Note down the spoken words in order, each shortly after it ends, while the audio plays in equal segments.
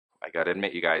gotta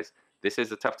admit, you guys, this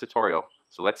is a tough tutorial,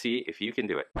 so let's see if you can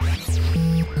do it.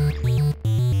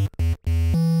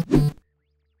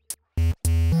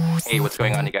 Hey, what's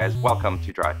going on, you guys? Welcome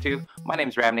to Draw It Too. My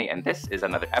name's Ramny, and this is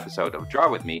another episode of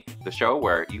Draw With Me, the show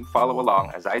where you follow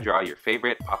along as I draw your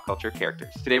favorite pop culture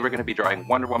characters. Today we're going to be drawing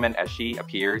Wonder Woman as she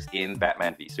appears in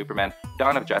Batman v Superman: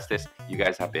 Dawn of Justice. You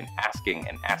guys have been asking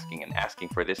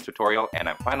for this tutorial, and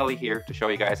I'm finally here to show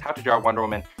you guys how to draw Wonder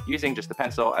Woman using just a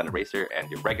pencil, an eraser,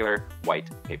 and your regular white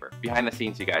paper. Behind the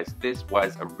scenes, you guys, this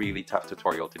was a really tough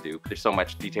tutorial to do. There's so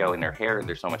much detail in her hair, and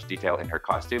there's so much detail in her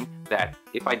costume that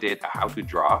if I did a how to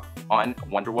draw on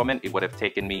Wonder Woman, it would have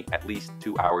taken me at least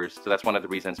 2 hours. So that's one of the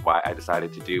reasons why I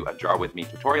decided to do a Draw With Me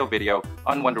tutorial video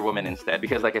on Wonder Woman instead,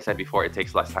 because like I said before, it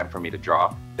takes less time for me to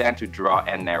draw than to draw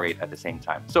and narrate at the same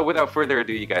time. So without further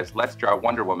ado, you guys, let's draw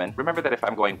Wonder Woman. Remember that if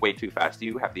I'm going way too fast,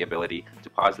 you have the ability to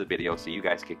pause the video so you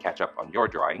guys can catch up on your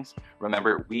drawings.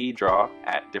 Remember, we draw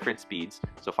at different speeds,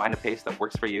 so find a pace that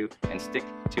works for you and stick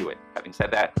to it. Having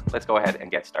said that, let's go ahead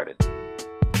and get started.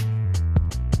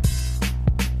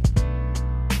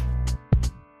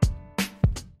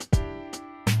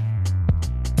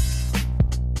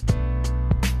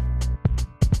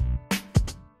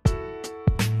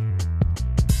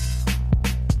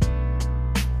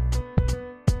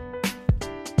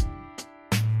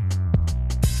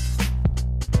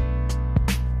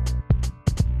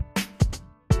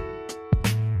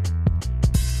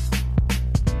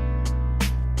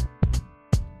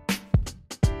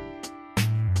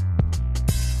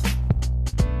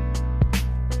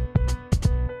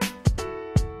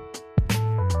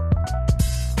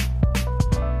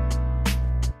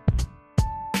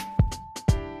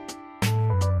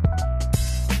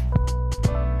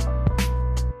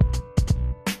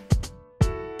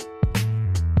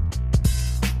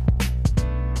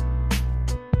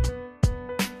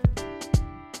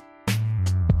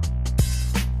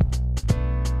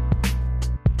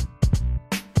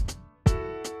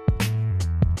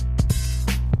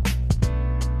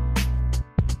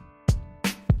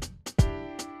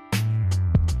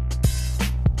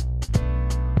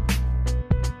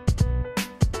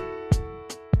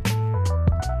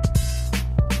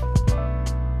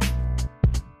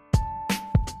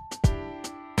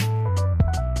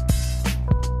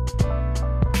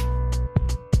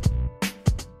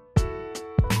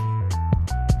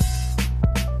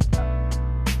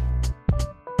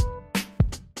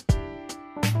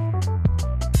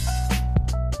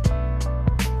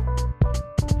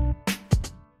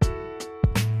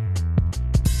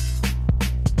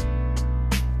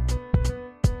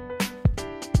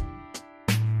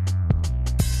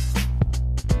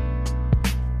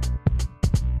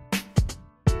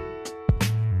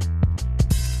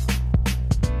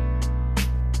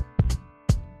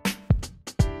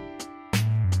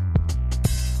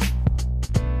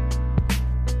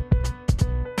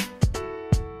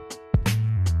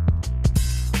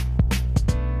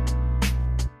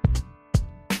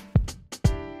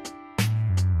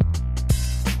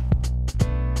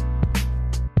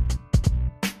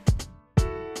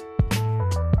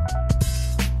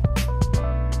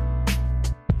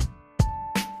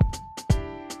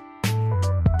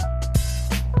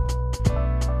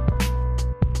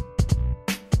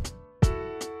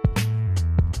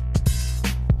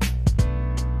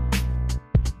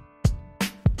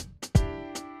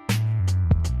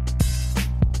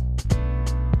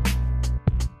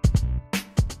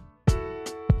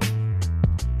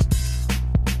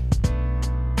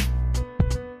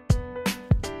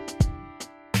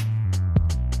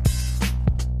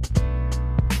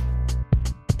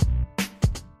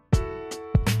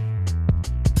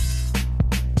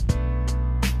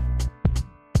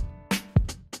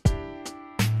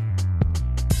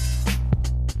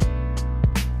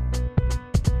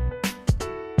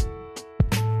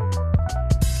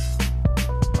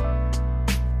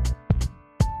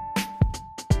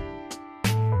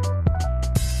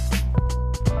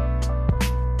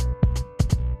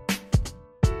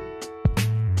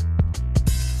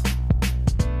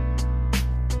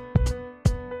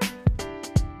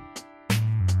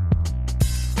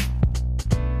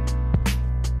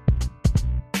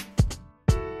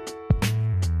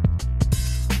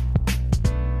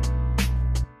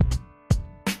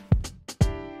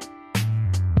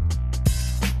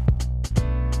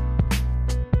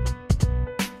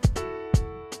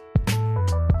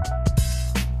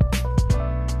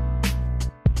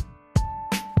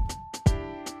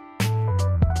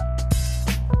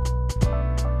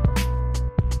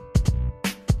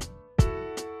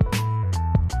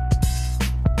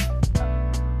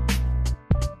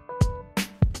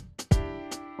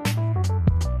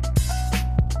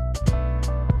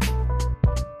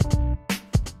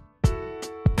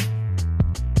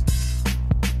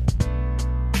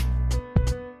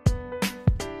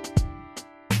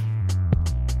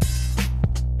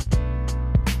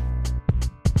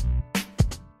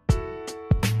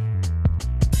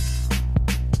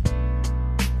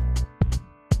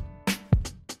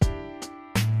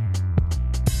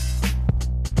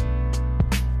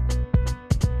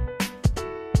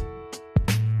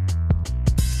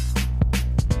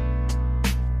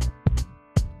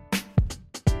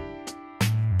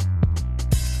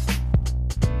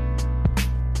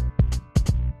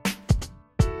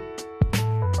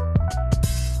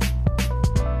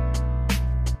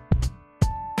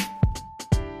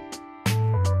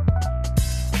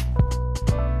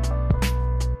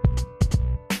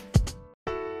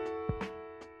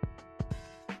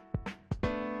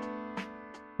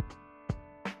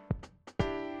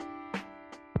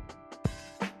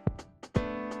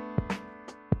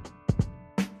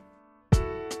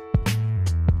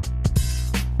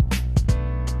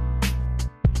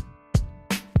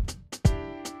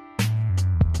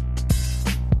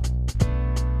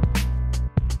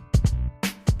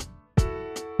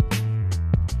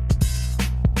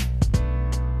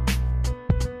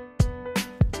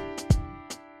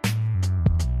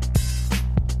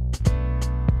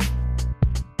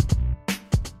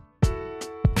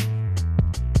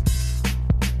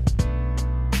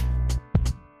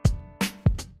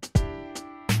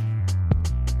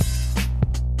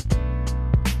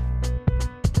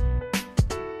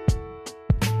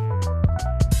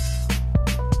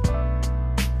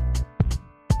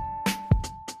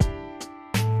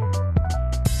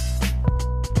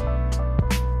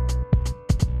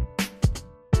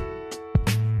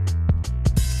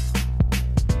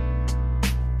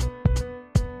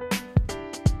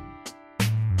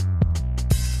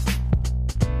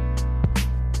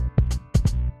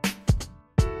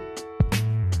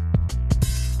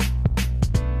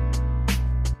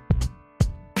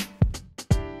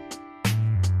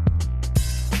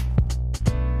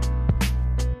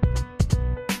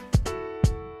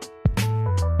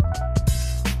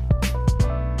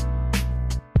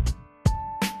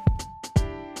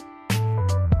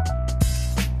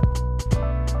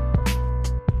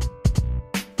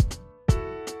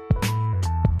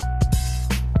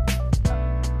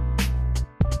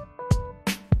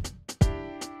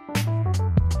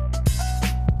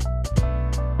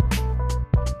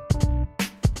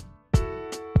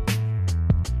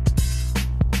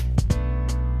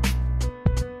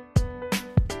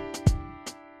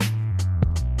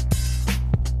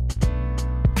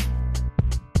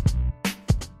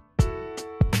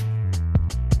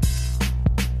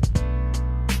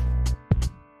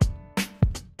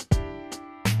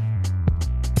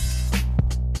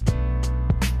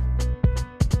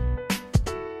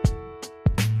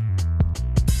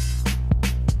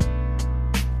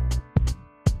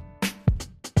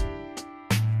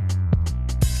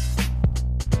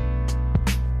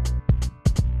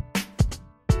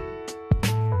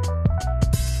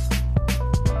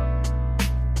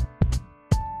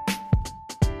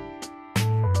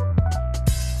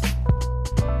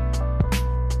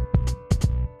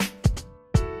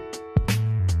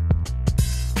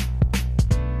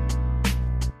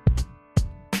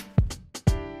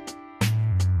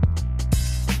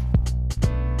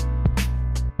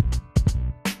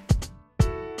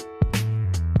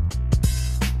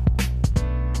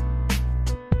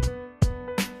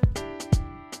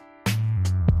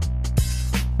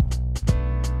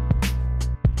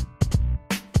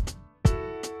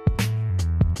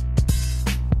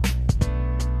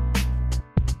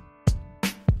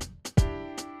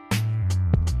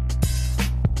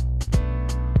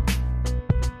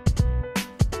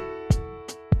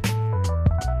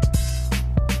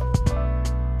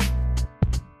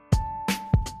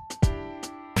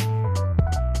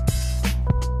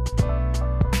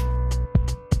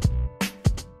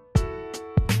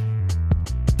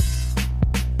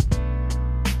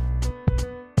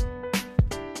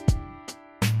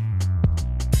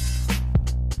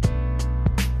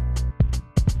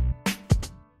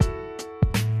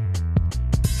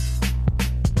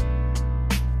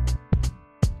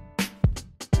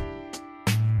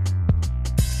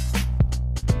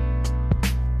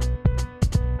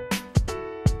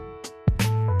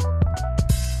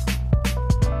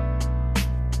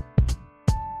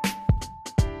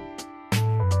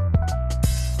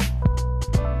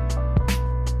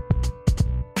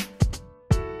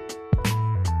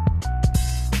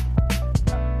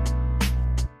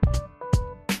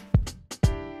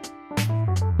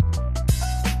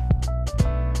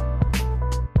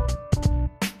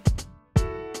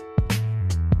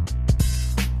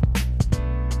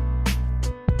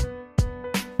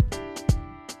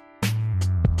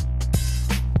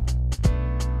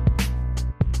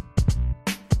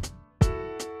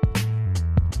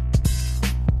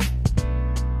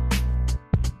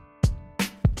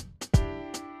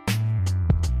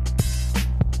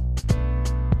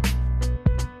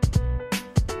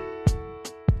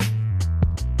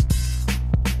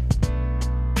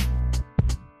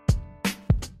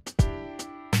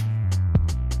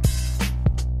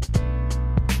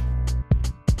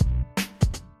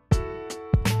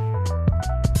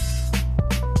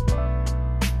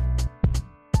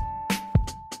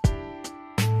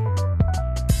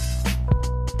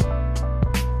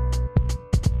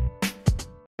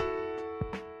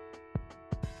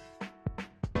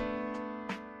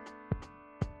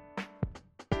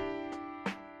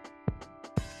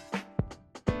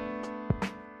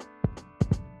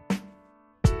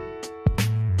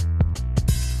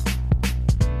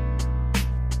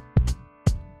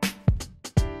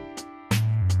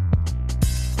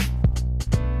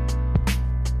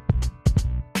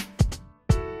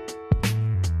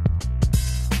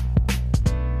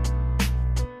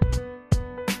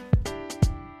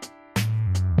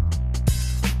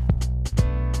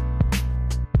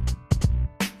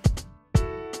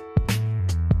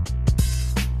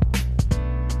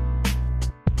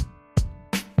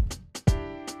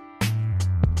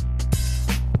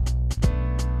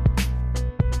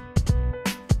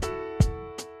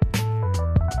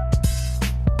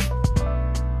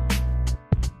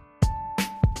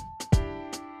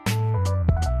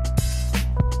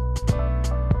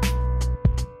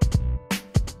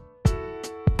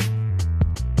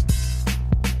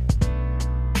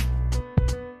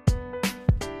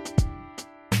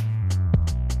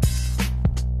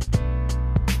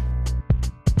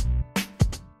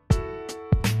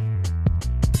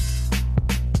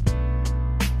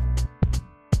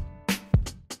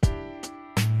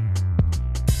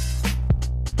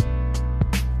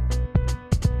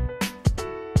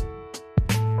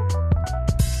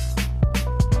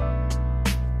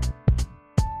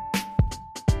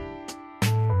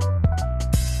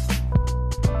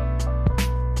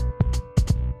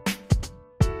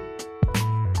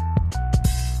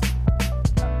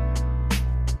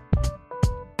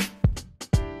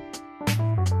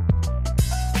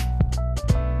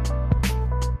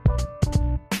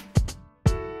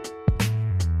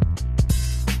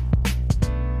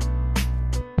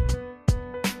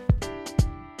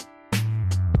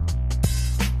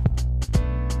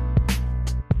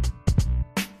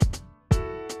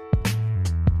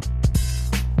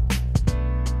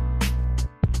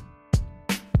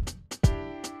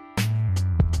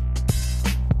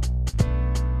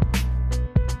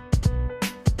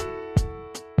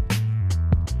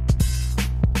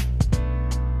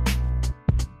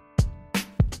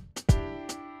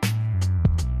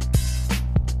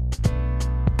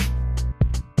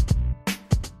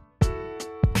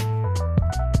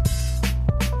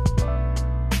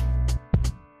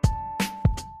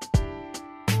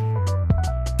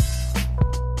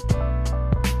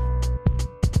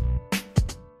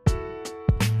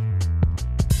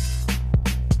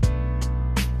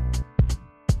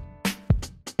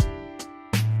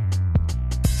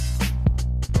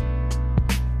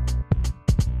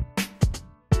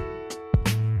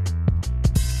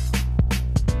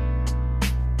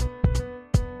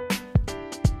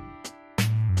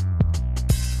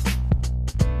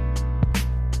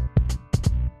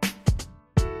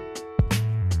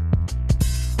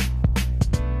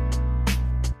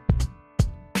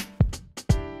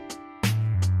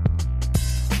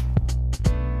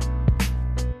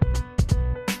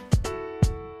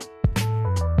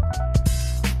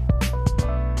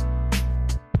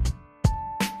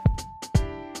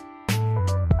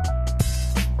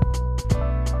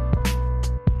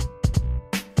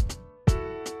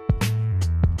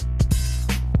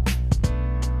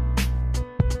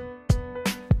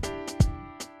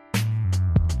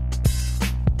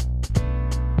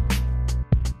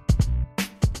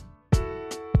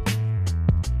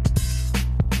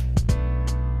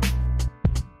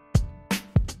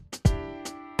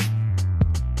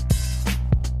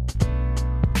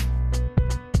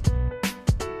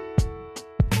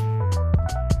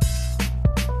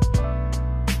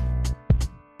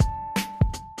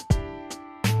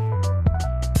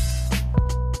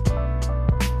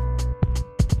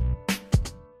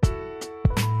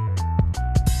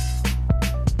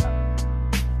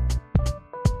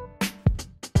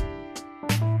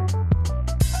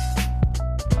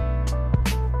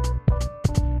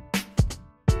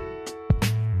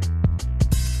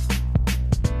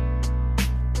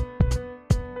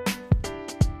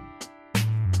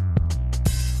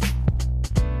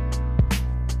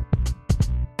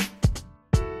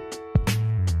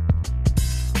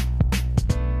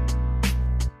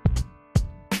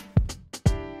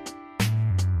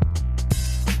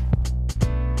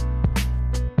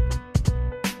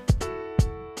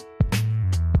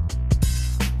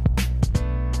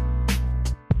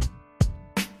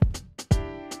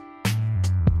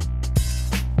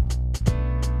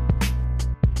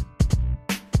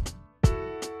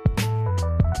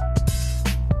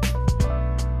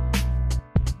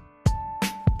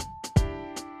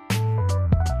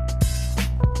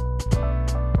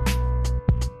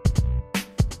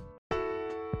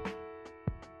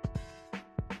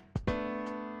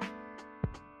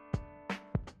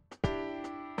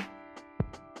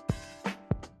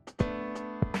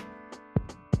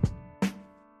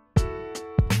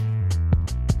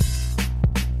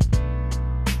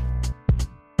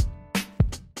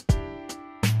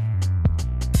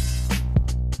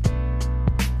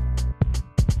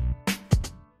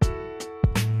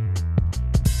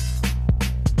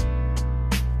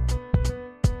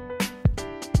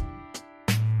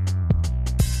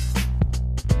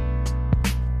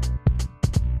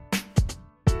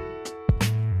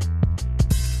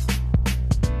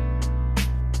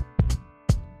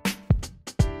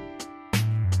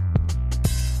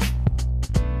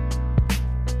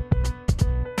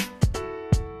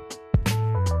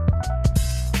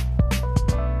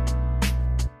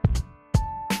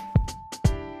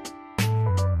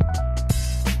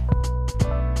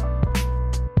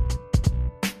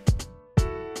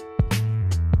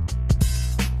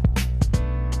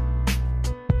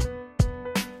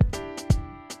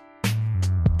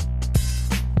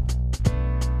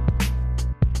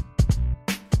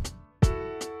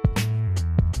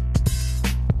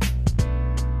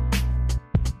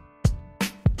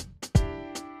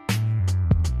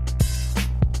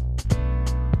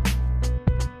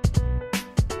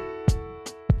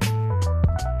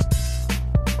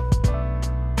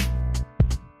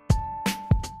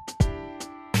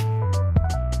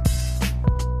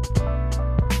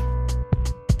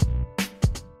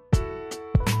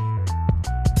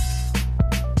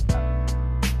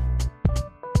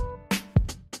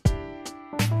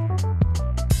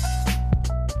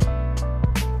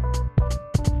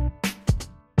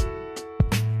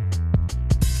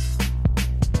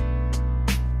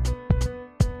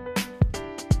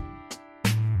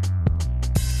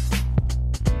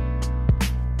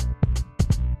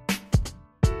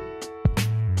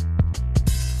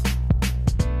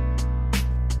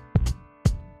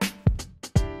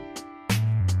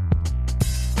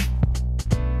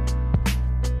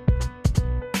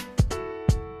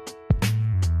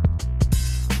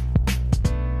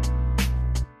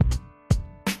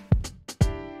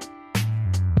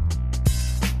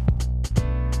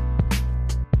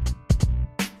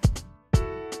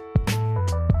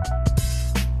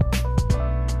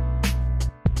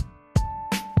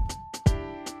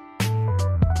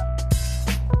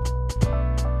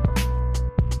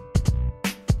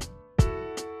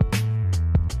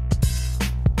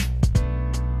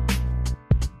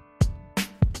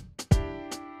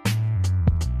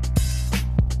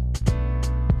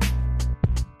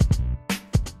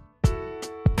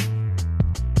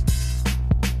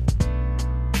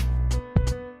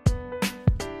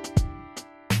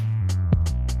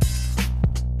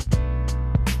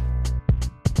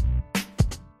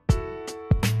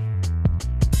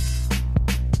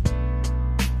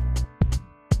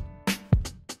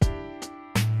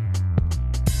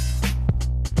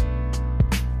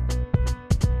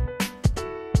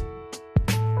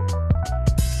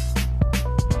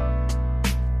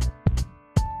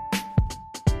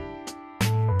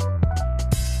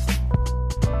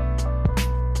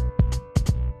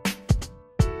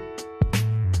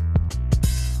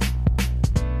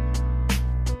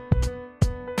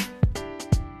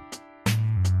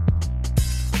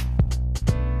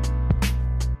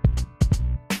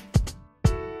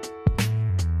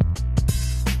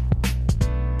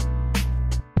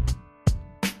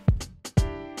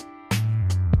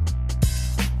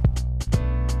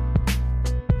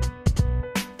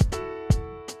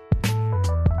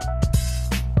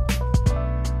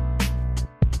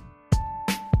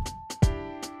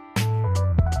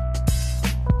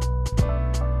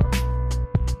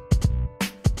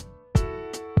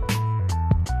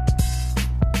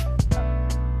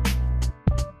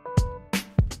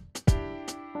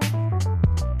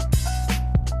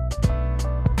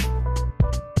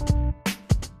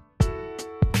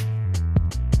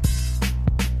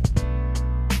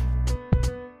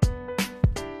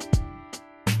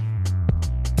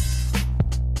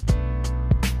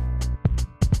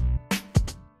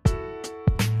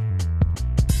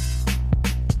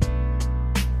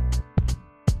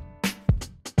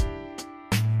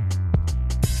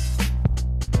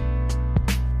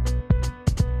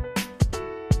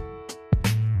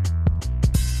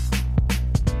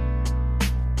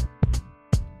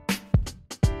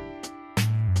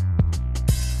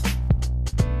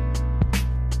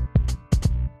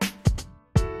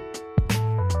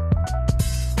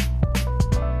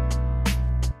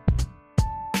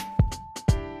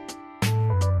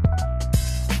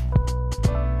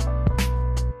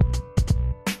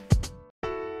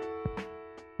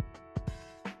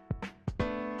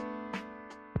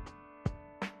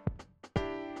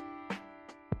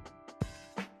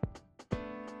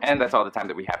 And that's all the time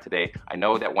that we have today. I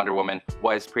know that Wonder Woman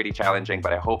was pretty challenging,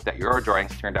 but I hope that your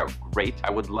drawings turned out great.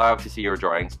 I would love to see your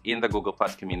drawings in the Google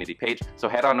Plus community page, so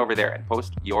head on over there and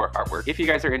post your artwork. If you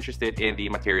guys are interested in the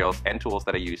materials and tools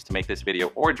that I use to make this video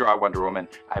or draw Wonder Woman,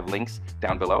 I have links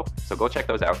down below, so go check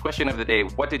those out. Question of the day: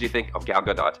 what did you think of Gal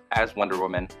Gadot as Wonder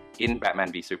Woman in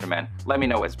Batman v Superman? Let me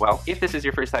know as well. If this is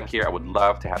your first time here, I would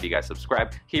love to have you guys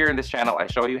subscribe. Here in this channel, I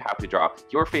show you how to draw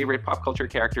your favorite pop culture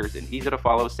characters in easy to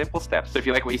follow, simple steps. So if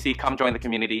you like what you see, come join the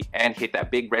community and hit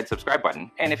that big red subscribe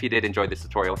button. And if you did enjoy this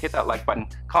tutorial, hit that like button,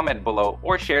 comment below,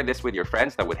 or share this with your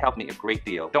friends. That would help me a great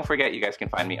deal. Don't forget, you guys can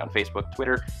find me on Facebook,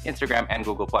 Twitter, Instagram, and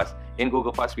Google+. In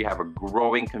Google+, we have a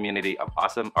growing community of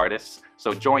awesome artists,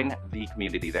 so join the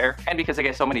community there. And because I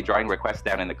get so many drawing requests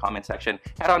down in the comment section,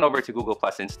 head on over to Google+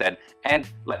 instead and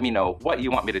let me know what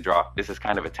you want me to draw. This is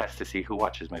kind of a test to see who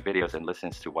watches my videos and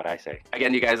listens to what I say.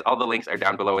 Again, you guys, all the links are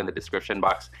down below in the description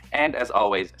box. And as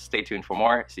always, stay tuned for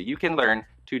more so you can learn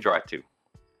to draw it too.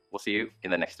 We'll see you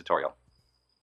in the next tutorial.